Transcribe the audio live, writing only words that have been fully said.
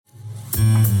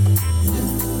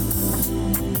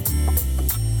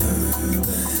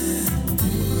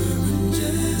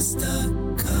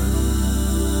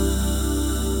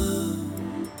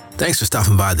Thanks for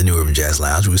stopping by the New Urban Jazz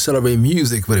Lounge. We celebrate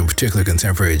music, but in particular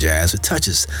contemporary jazz with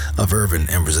touches of urban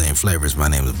and Brazilian flavors. My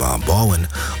name is Bob Baldwin.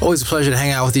 Always a pleasure to hang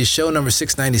out with you. Show number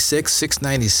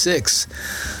 696.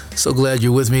 So glad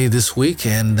you're with me this week,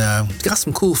 and got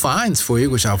some cool finds for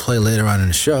you, which I'll play later on in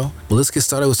the show. Well, let's get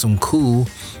started with some cool,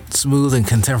 smooth, and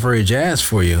contemporary jazz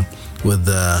for you with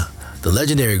the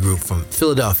legendary group from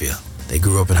Philadelphia. They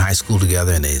grew up in high school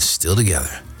together, and they're still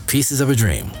together. Pieces of a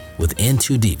Dream with In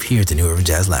Too Deep here at the New Urban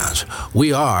Jazz Lounge.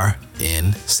 We are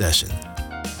in session.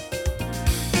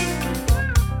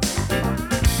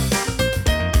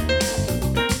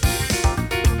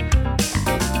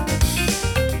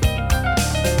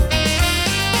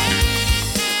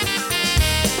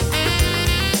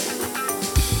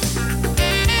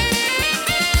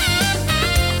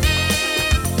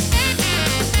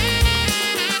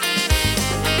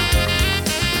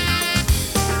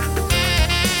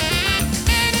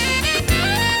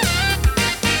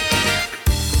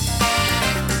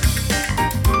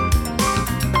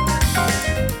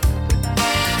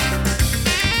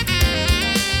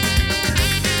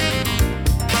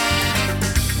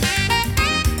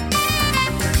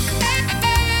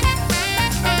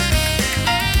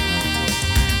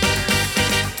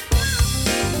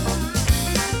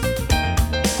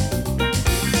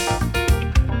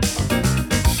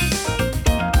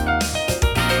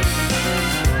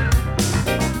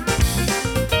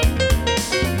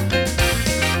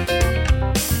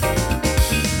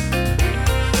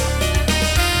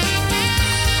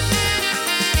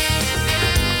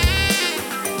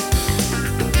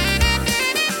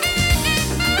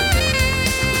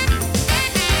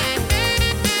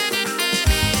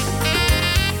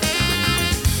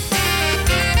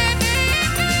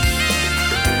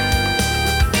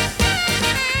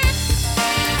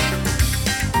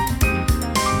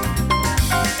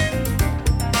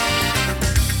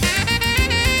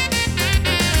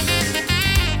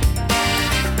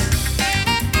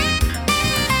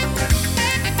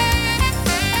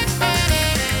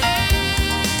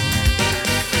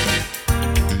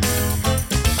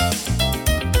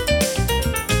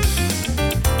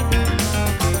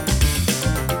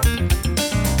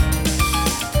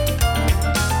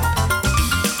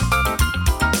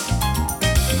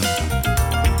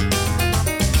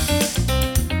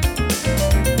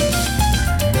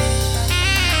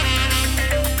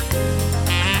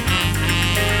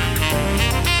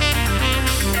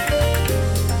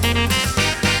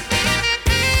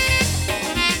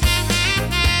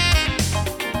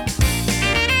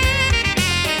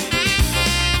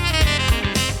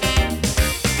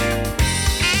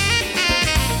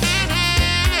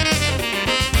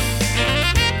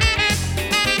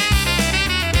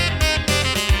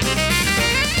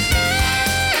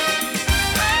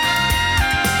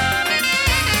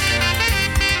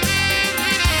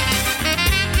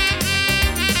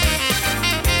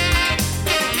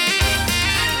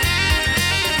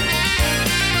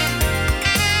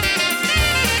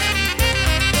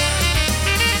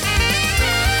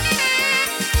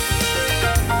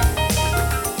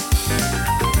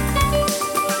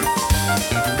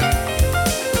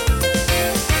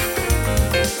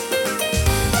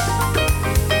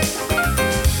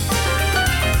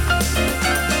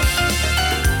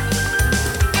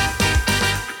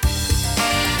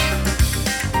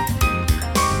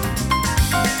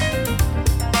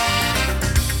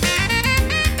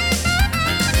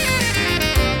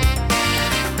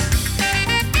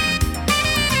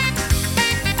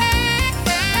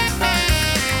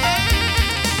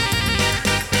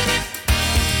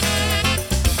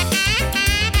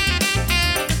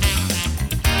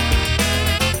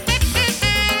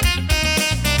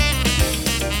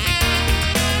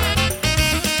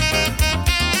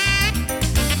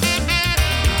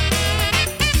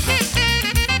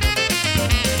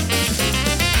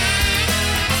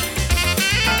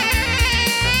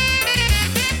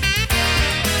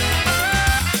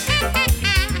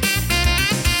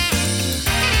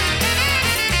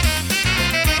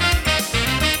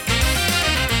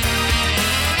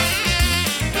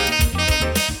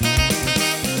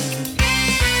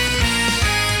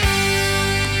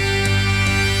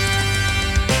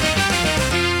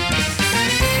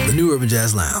 Urban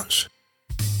Jazz Lounge.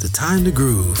 The time to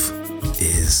groove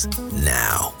is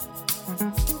now.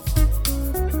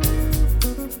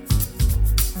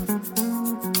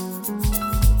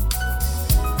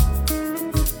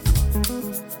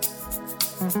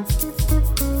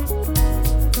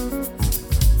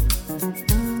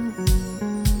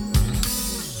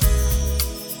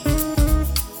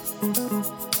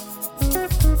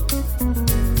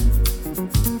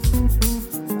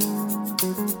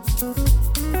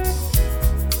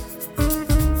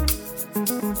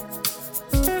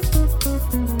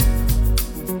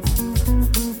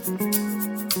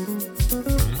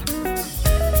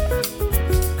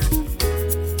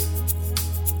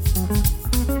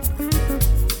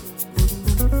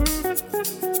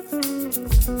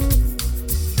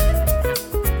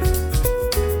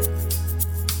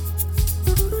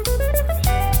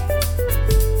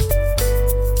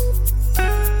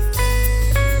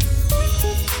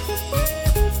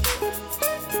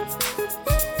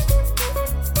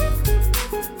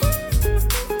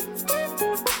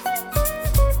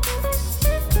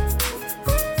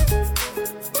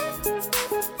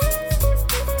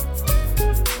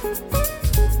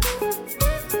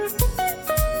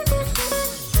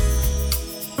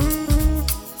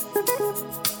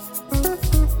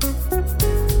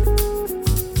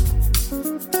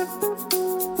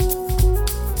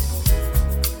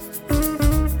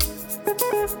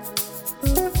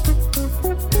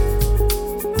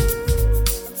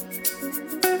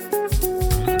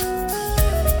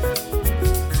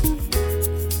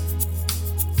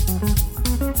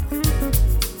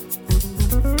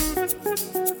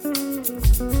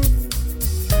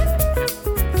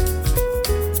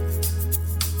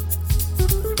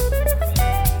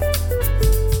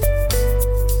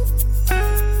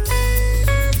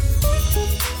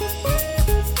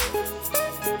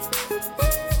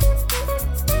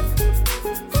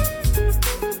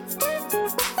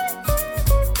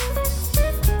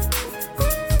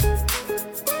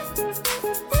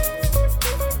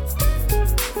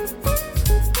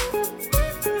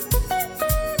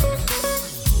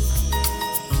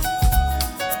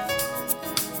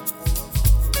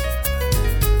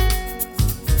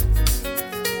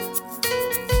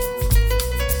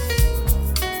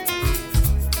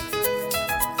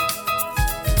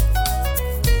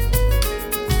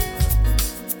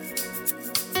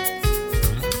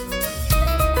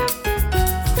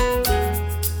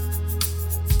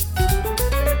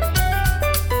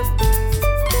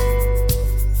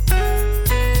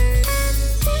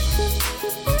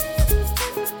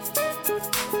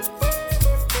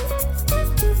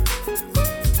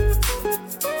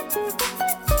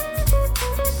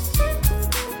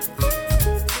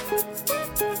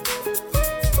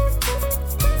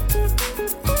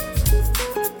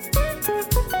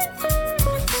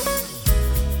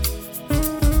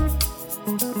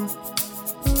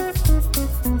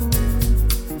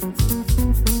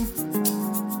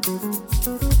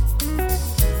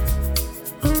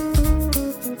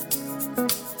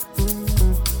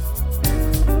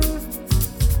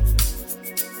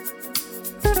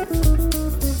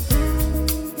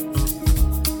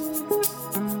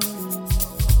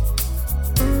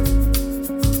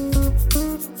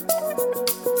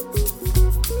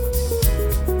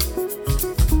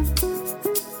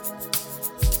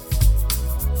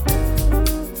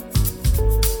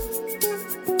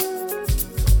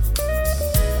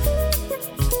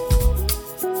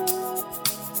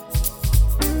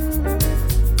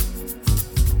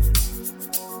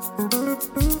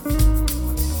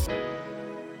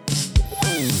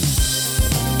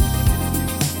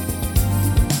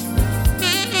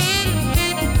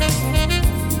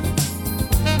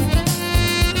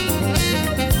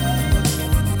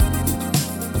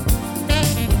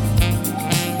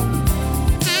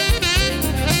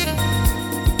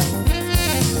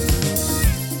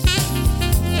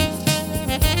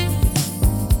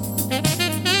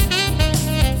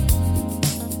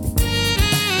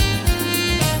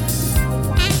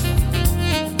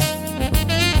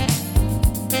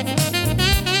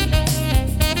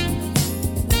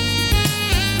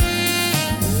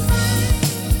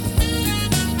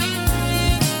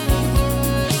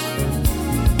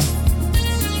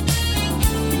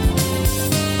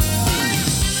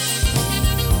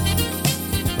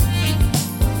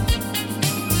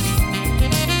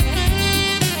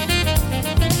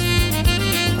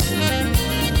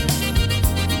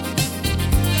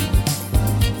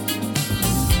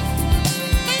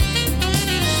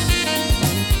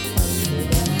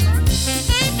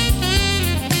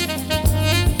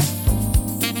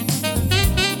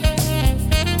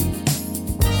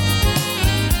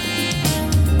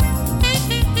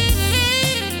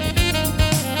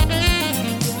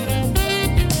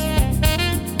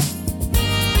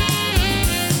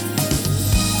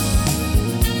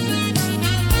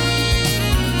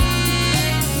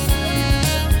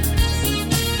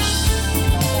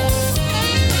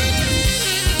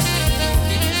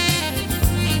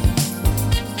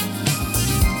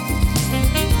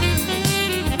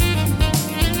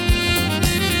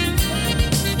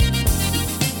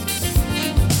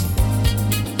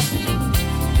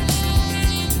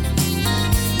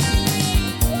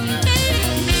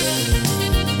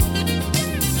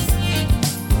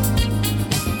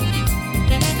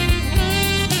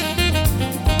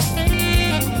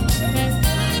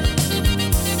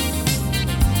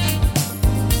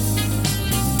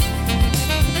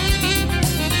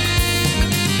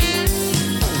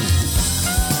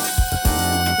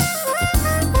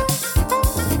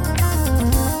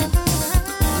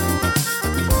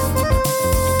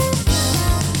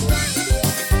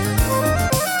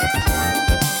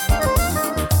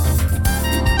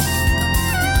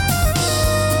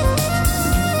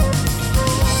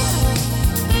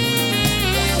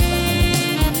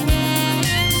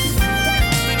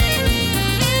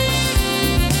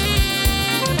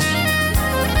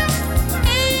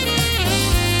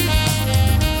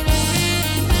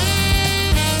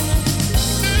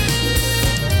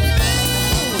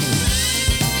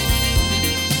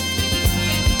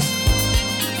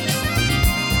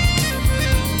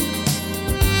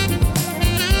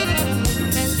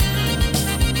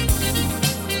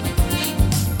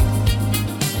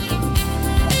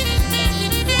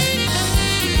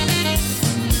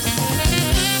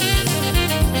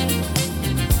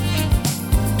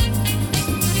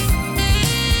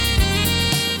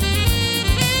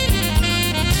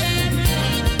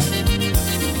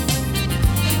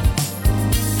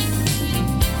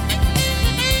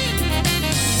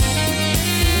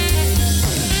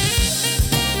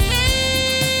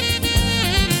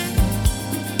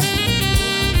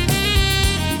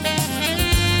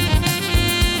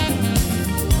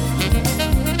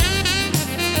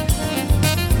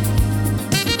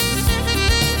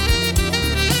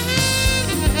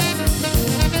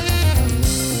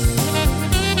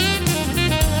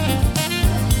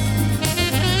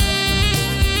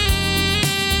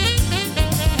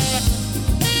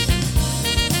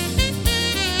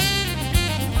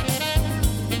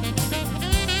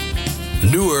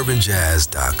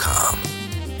 newurbanjazz.com.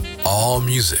 All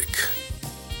music,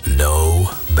 no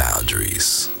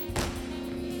boundaries.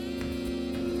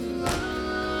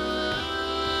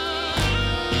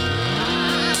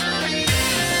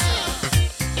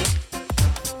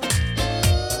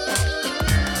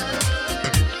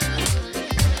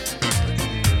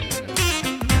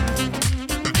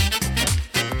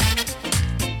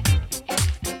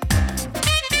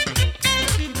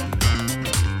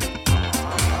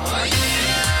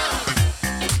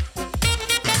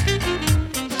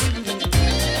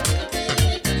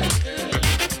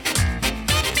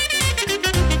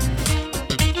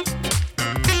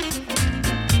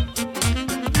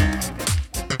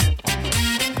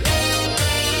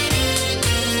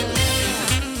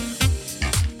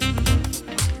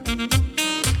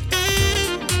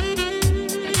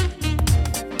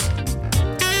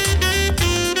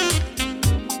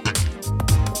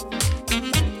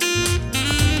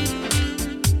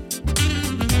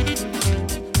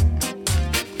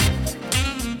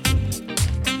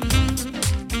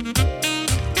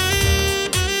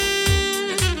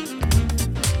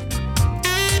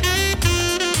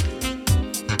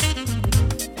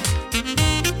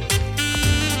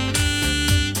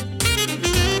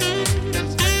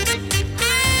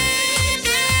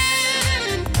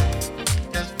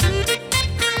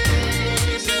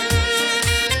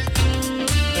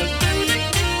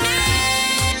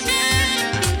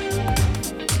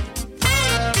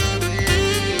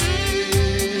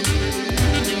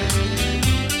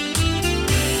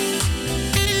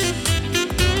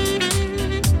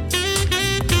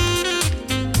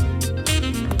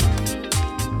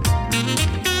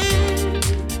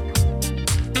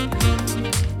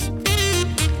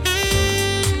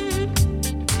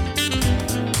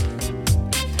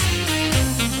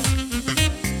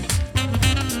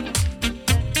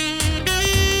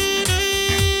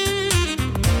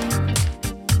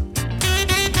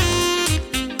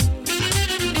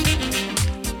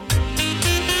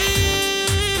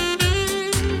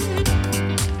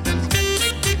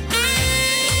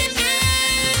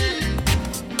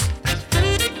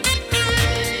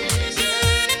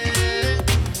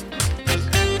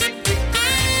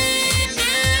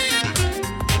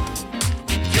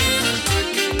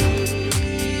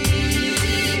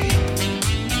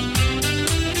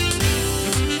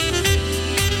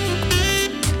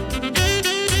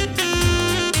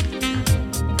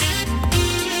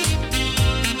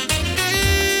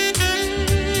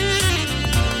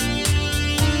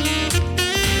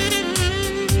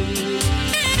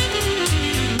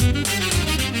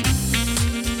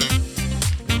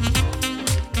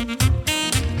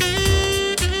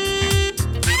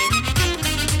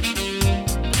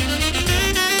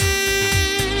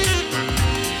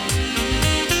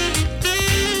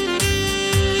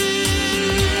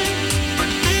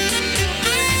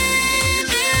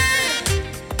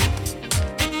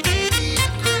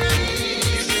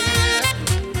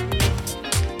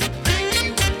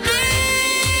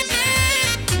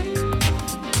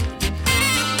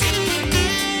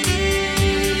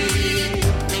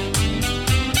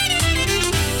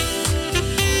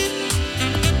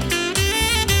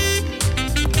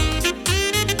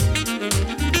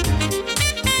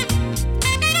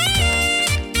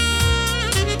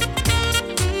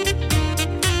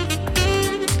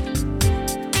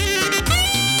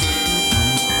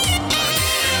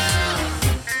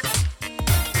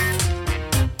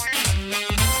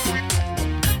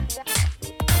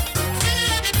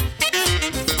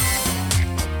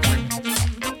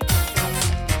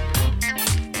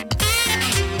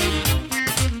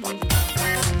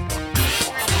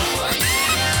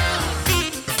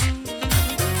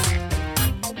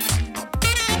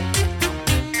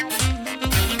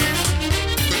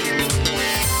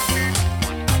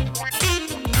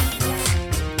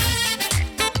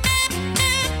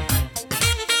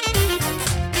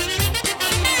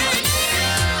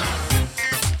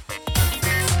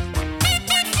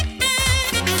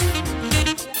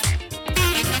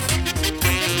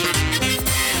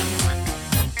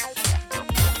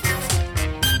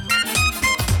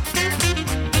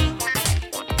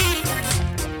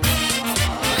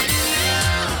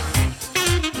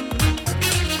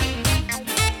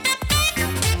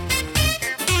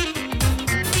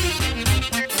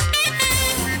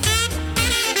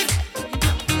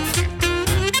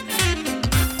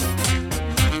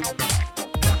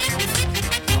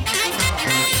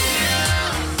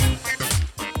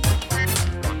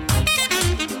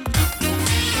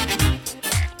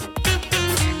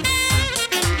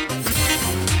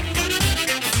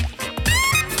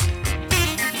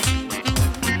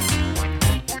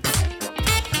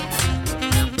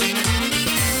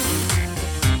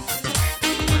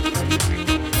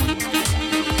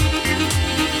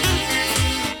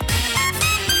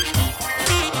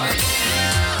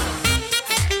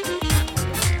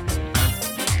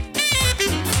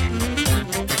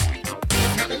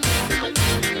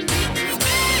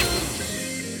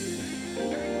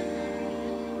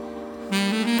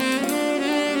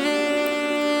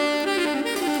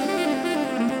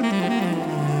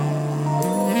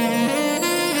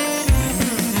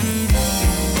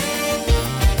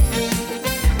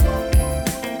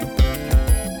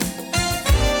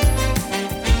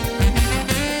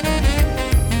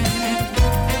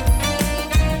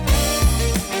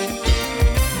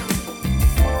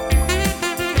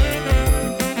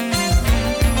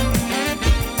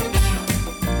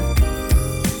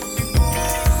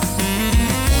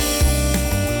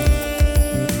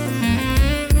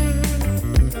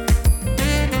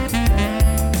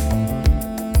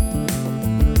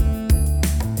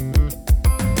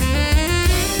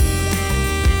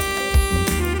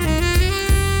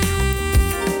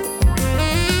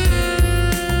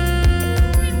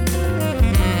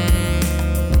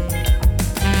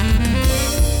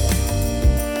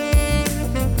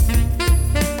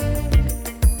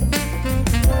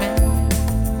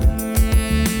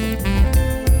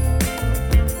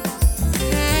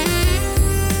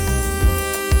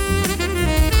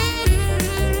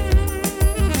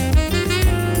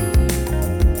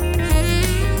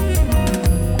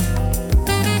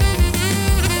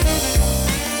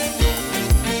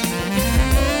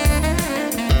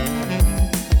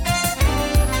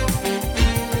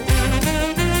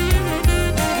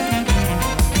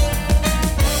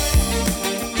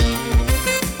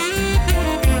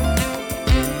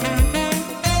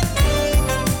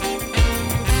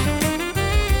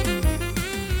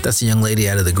 That's a young lady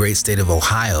out of the great state of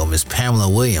Ohio, Miss Pamela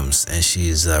Williams, and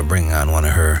she's bringing on one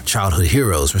of her childhood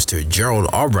heroes, Mr. Gerald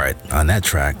Albright, on that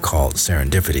track called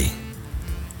Serendipity.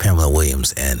 Pamela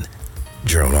Williams and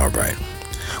Gerald Albright.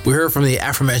 We heard from the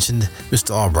aforementioned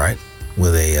Mr. Albright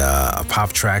with a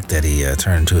pop track that he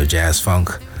turned into a jazz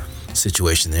funk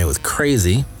situation there with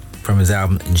Crazy from his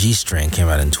album G-String, came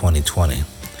out in 2020.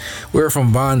 We heard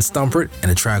from Von Stumpart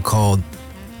and a track called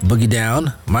Boogie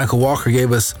Down. Michael Walker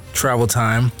gave us Travel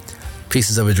Time.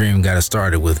 Pieces of a Dream got us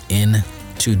started with In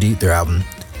Too Deep, their album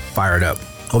Fired Up.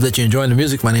 Hope that you're enjoying the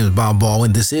music. My name is Bob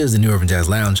Baldwin. This is the New Urban Jazz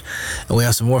Lounge, and we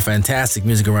have some more fantastic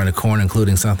music around the corner,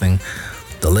 including something,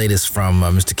 the latest from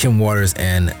Mr. Kim Waters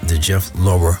and the Jeff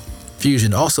Lorber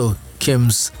fusion. Also,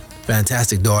 Kim's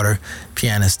fantastic daughter,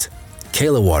 pianist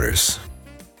Kayla Waters.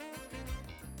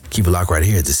 Keep it locked right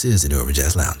here. This is the New Urban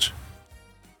Jazz Lounge.